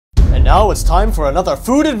And now it's time for another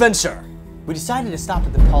food adventure. We decided to stop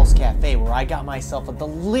at the Pulse Cafe where I got myself a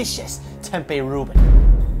delicious tempeh Reuben.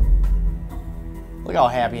 Look how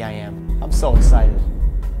happy I am. I'm so excited.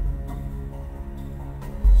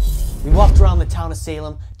 We walked around the town of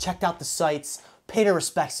Salem, checked out the sights, paid our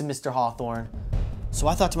respects to Mr. Hawthorne. So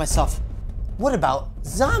I thought to myself, what about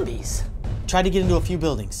zombies? Tried to get into a few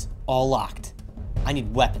buildings, all locked. I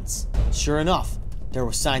need weapons. Sure enough, there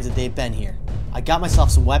were signs that they'd been here. I got myself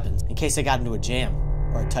some weapons in case I got into a jam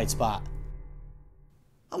or a tight spot.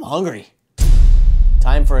 I'm hungry.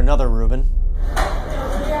 Time for another Reuben.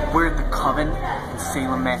 We're at the Coven in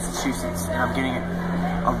Salem, Massachusetts, and I'm getting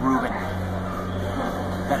a Reuben.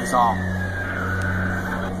 That is all.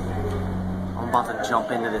 I'm about to jump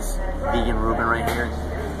into this vegan Reuben right here.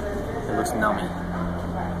 It looks nummy.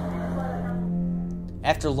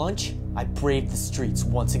 After lunch, I braved the streets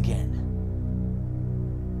once again.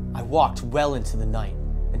 I walked well into the night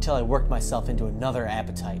until I worked myself into another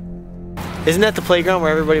appetite. Isn't that the playground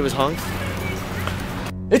where everybody was hung?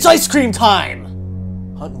 It's ice cream time!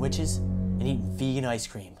 Hunting witches and eating vegan ice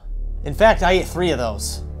cream. In fact, I ate 3 of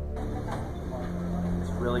those.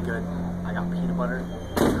 It's really good. I got peanut butter,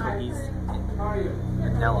 cookies,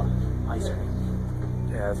 and vanilla ice cream.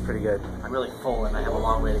 Yeah, that's pretty good. I'm really full and I have a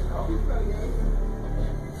long way to go.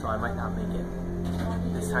 So I might not make it.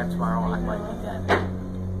 This time tomorrow, I might be dead.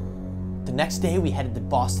 The next day, we headed to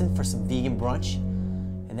Boston for some vegan brunch,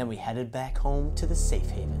 and then we headed back home to the safe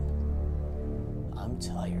haven. I'm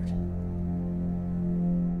tired.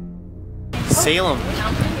 Salem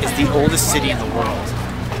is the oldest city in the world.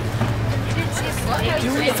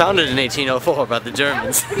 Founded in 1804 by the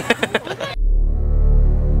Germans.